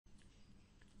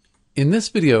In this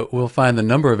video, we'll find the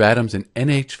number of atoms in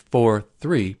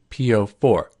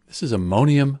NH4,3PO4. This is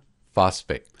ammonium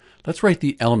phosphate. Let's write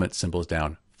the element symbols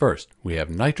down first. We have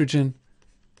nitrogen,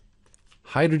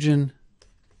 hydrogen,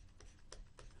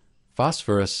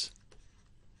 phosphorus,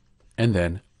 and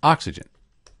then oxygen.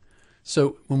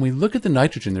 So when we look at the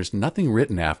nitrogen, there's nothing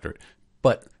written after it.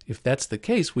 But if that's the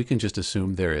case, we can just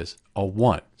assume there is a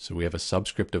 1. So we have a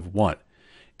subscript of 1.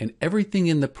 And everything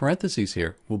in the parentheses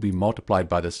here will be multiplied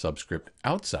by the subscript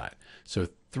outside. So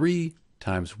 3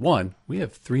 times 1, we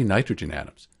have 3 nitrogen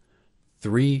atoms.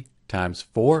 3 times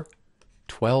 4,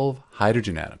 12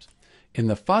 hydrogen atoms. In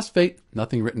the phosphate,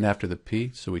 nothing written after the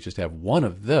P, so we just have 1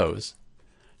 of those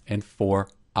and 4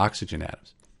 oxygen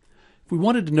atoms. If we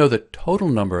wanted to know the total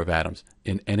number of atoms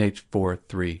in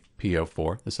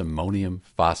NH4,3PO4, this ammonium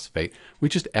phosphate, we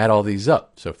just add all these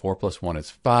up. So 4 plus 1 is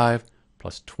 5,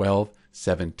 plus 12,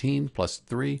 17, plus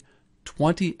 3,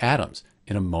 20 atoms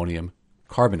in ammonium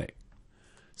carbonate.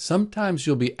 Sometimes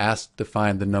you'll be asked to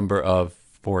find the number of,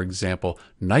 for example,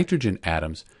 nitrogen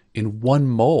atoms in 1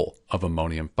 mole of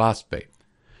ammonium phosphate.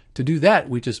 To do that,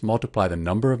 we just multiply the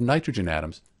number of nitrogen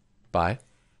atoms by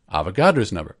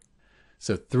Avogadro's number.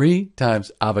 So 3 times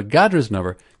Avogadro's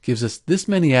number gives us this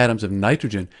many atoms of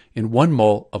nitrogen in 1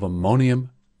 mole of ammonium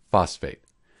phosphate.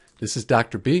 This is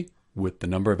Dr. B with the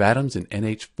number of atoms in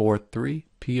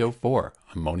NH4,3PO4,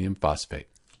 ammonium phosphate.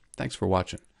 Thanks for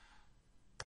watching.